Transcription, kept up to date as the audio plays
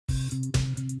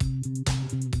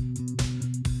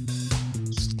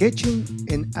Sketching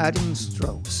and adding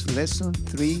strokes, lesson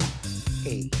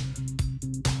 3A.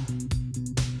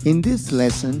 In this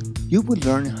lesson, you will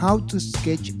learn how to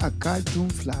sketch a cartoon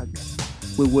flag.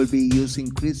 We will be using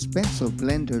Crisp Pencil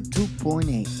Blender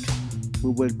 2.8.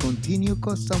 We will continue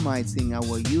customizing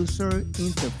our user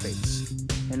interface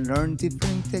and learn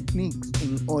different techniques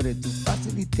in order to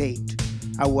facilitate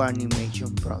our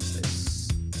animation process.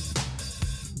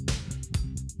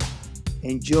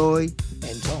 Enjoy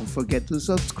and don't forget to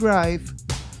subscribe.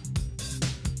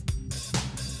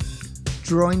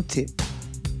 Drawing tip.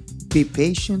 Be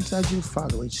patient as you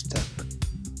follow each step.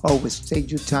 Always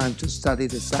take your time to study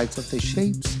the size of the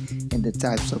shapes and the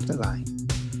types of the line.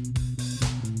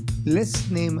 Let's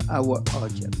name our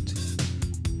object.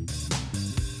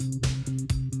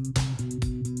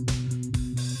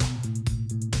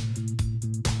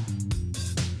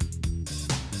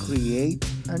 Create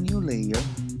a new layer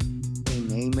and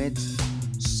name it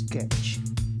Sketch,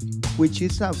 which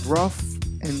is a rough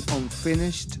and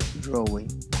unfinished drawing.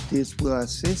 This will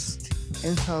assist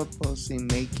and help us in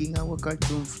making our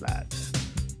cartoon flag.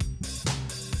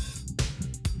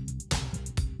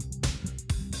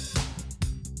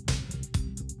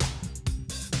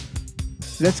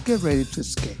 Let's get ready to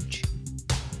sketch.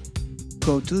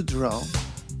 Go to Draw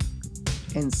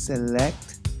and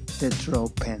select the Draw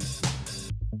pen.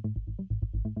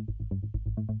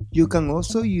 You can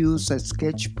also use a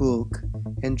sketchbook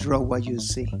and draw what you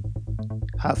see.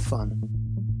 Have fun.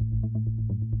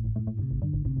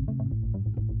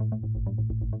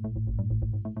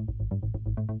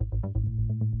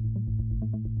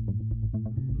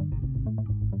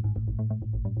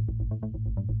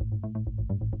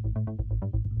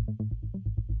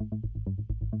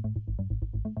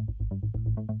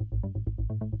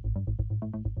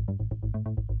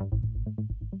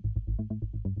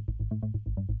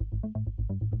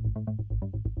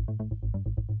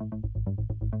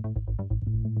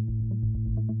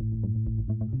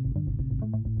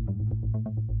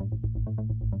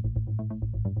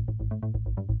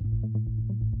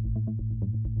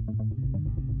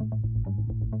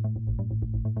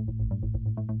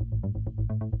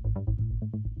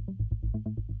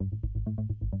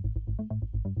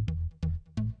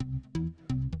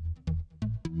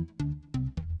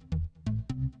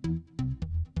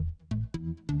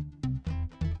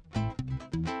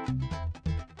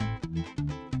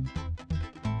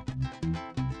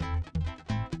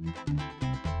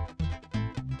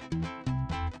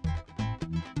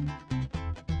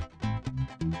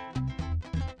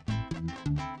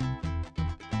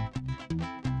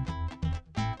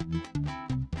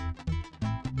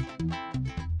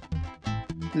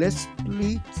 Let's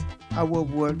split our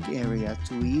work area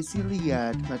to easily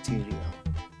add material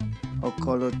or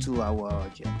color to our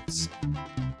objects.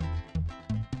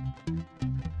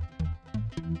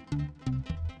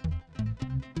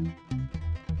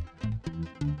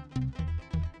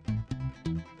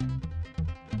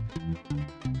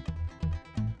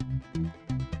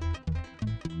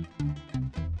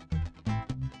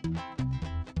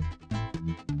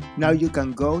 Now you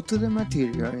can go to the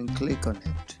material and click on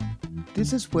it.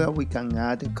 This is where we can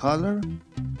add the color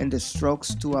and the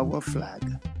strokes to our flag.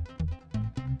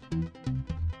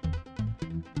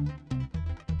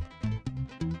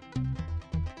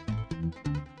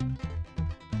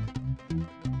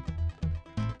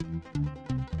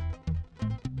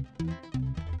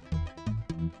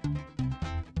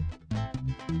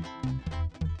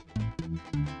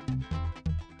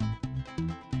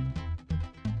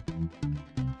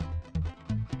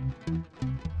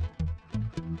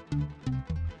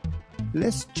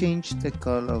 Let's change the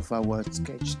color of our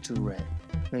sketch to red.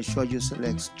 Make sure you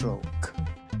select stroke.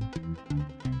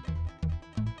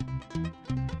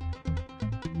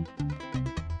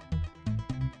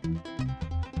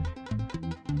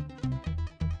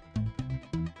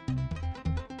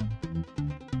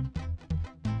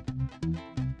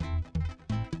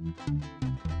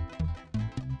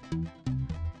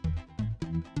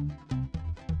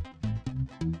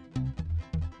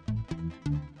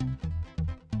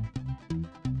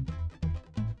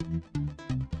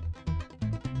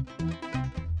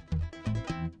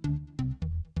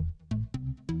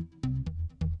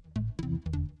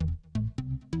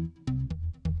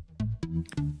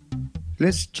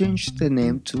 Let's change the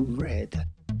name to red.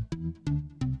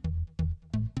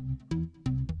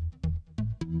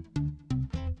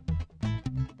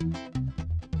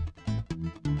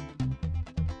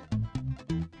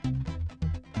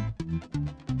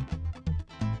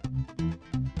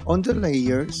 On the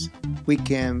layers, we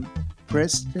can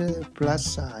press the plus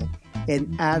sign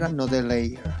and add another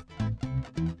layer.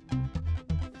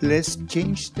 Let's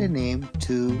change the name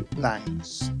to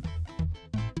Lines.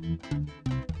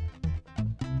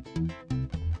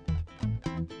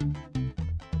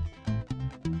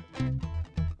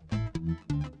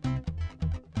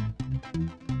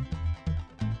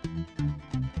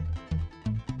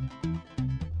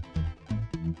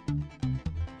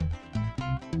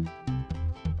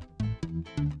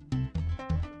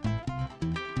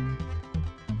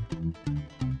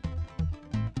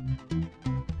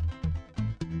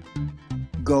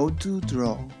 Go to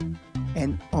Draw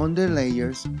and under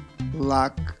Layers,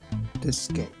 lock the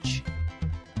sketch.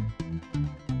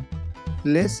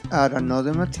 Let's add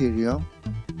another material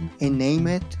and name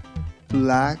it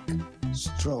Black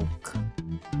Stroke.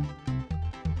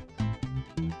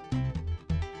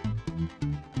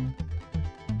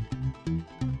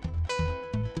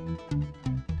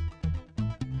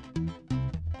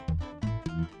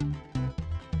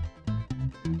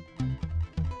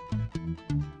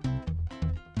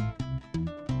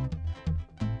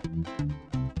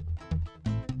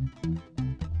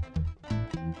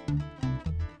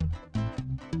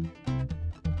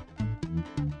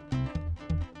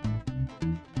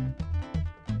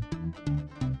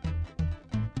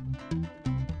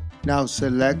 Now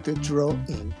select the Draw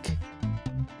Ink.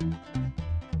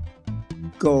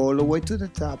 Go all the way to the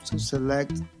top to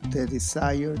select the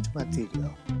desired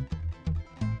material.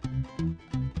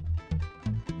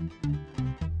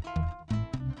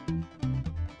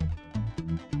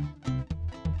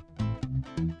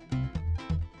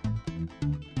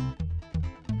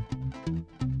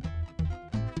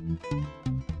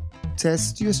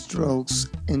 Test your strokes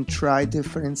and try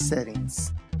different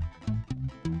settings.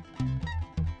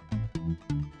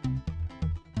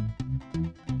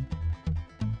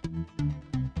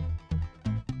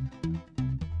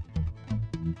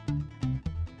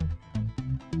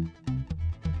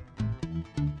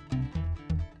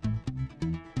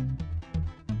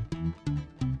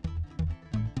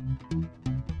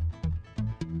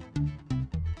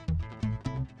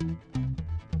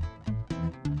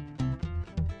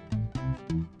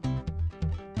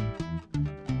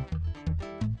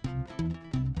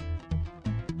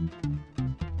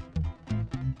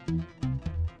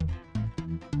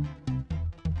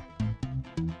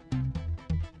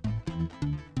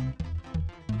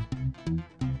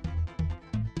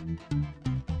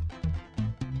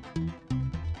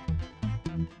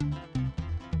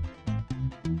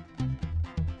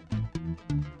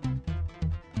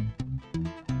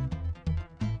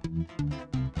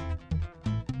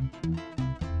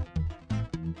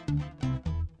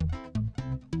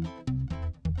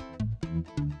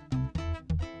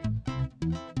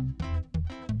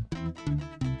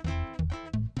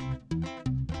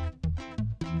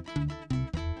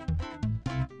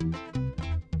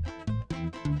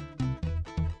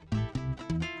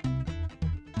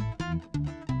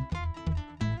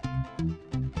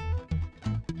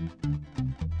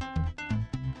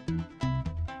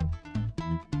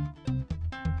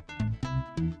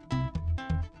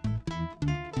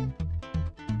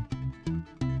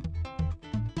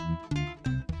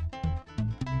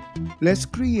 Let's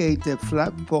create a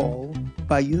flagpole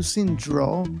by using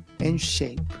Draw and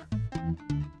Shape.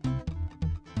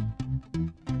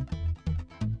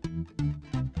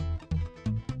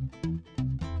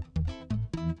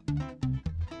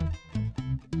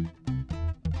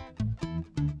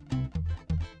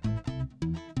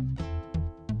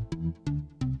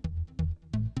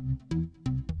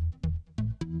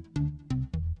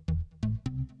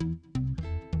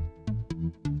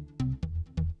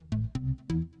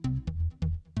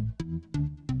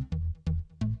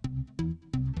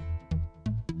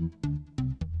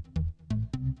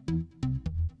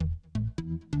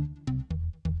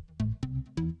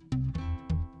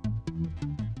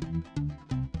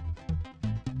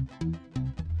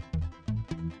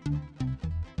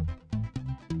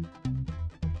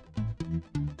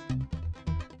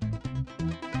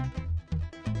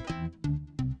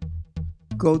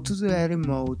 Go to the Edit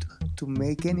mode to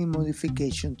make any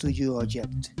modification to your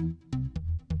object.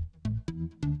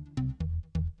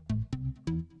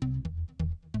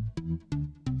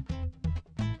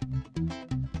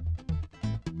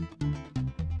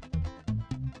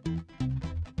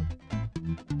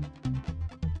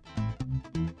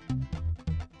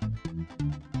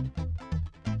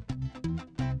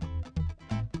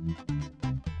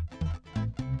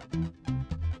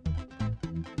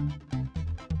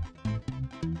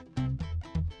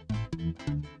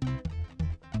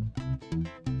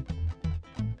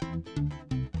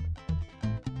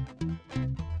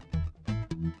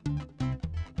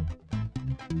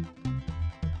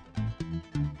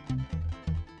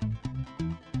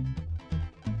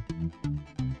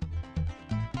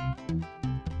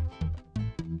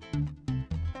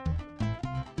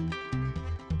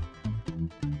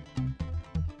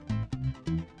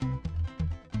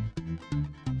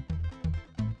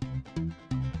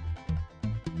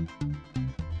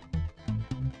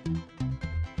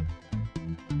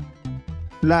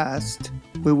 Last,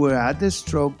 we will add the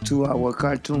stroke to our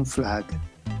cartoon flag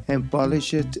and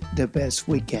polish it the best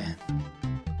we can.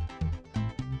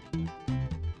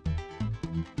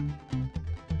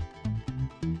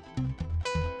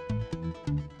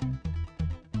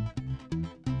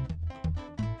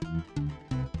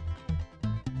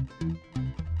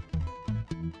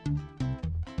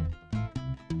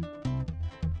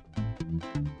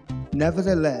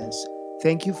 Nevertheless,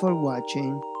 thank you for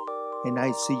watching, and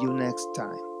I see you next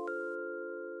time.